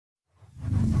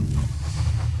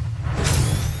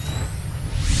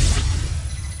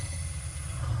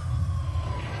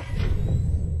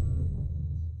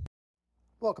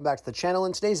Welcome back to the channel.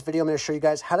 In today's video, I'm going to show you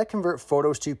guys how to convert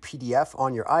photos to PDF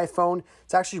on your iPhone.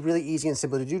 It's actually really easy and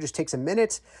simple to do, just takes a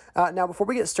minute. Now, before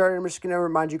we get started, I'm just going to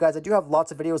remind you guys, I do have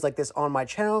lots of videos like this on my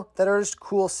channel that are just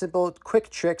cool, simple, quick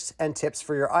tricks and tips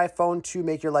for your iPhone to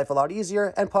make your life a lot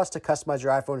easier, and plus to customize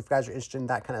your iPhone if you guys are interested in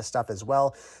that kind of stuff as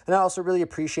well. And I also really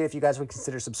appreciate if you guys would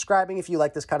consider subscribing if you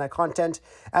like this kind of content.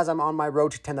 As I'm on my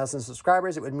road to 10,000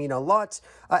 subscribers, it would mean a lot.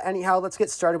 Anyhow, let's get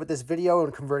started with this video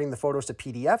and converting the photos to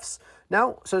PDFs.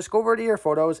 Now, so just go over to your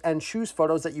photos and choose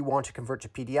photos that you want to convert to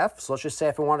PDF. So let's just say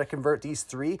if I want to convert these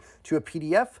three to a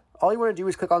PDF, all you want to do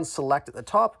is click on select at the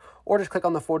top, or just click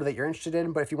on the photo that you're interested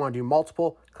in. But if you want to do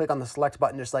multiple, click on the select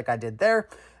button just like I did there.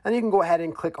 And you can go ahead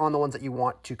and click on the ones that you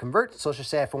want to convert. So let's just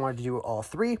say if I wanted to do all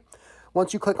three.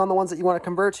 Once you click on the ones that you want to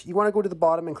convert, you want to go to the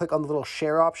bottom and click on the little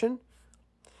share option.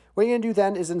 What you're going to do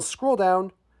then is then scroll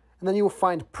down, and then you will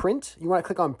find print. You want to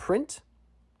click on print.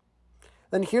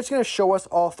 Then here it's going to show us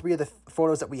all three of the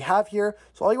photos that we have here.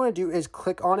 So all you want to do is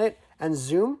click on it and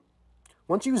zoom.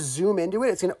 Once you zoom into it,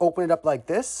 it's going to open it up like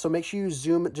this. So make sure you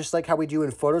zoom just like how we do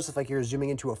in photos, if like you're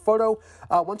zooming into a photo.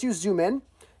 Once you zoom in,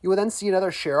 you will then see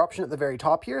another share option at the very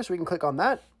top here. So we can click on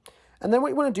that. And then what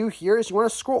you want to do here is you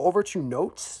want to scroll over to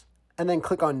notes and then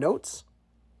click on notes.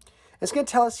 It's going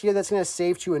to tell us here that's going to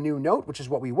save to a new note, which is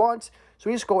what we want. So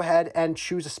we just go ahead and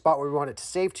choose a spot where we want it to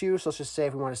save to. So let's just say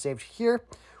if we want to save to here,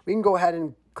 we can go ahead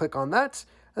and click on that.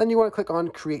 And then you want to click on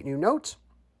create new note.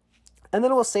 And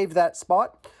then it will save that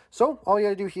spot. So all you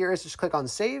got to do here is just click on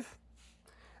save.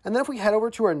 And then if we head over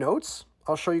to our notes,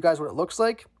 I'll show you guys what it looks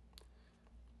like.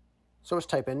 So let's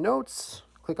type in notes,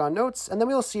 click on notes, and then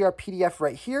we'll see our PDF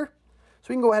right here. So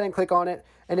we can go ahead and click on it,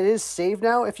 and it is saved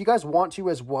now. If you guys want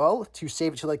to as well, to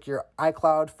save it to like your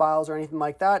iCloud files or anything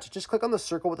like that, just click on the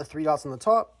circle with the three dots on the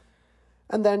top,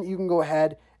 and then you can go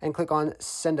ahead and click on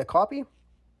send a copy.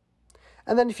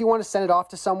 And then if you want to send it off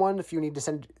to someone, if you need to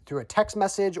send it through a text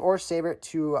message or save it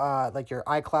to like your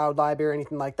iCloud library or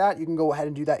anything like that, you can go ahead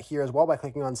and do that here as well by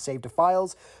clicking on Save to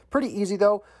Files. Pretty easy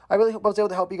though. I really hope I was able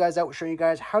to help you guys out, showing you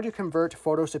guys how to convert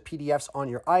photos to PDFs on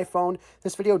your iPhone.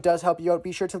 This video does help you out.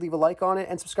 Be sure to leave a like on it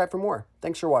and subscribe for more.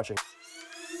 Thanks for watching.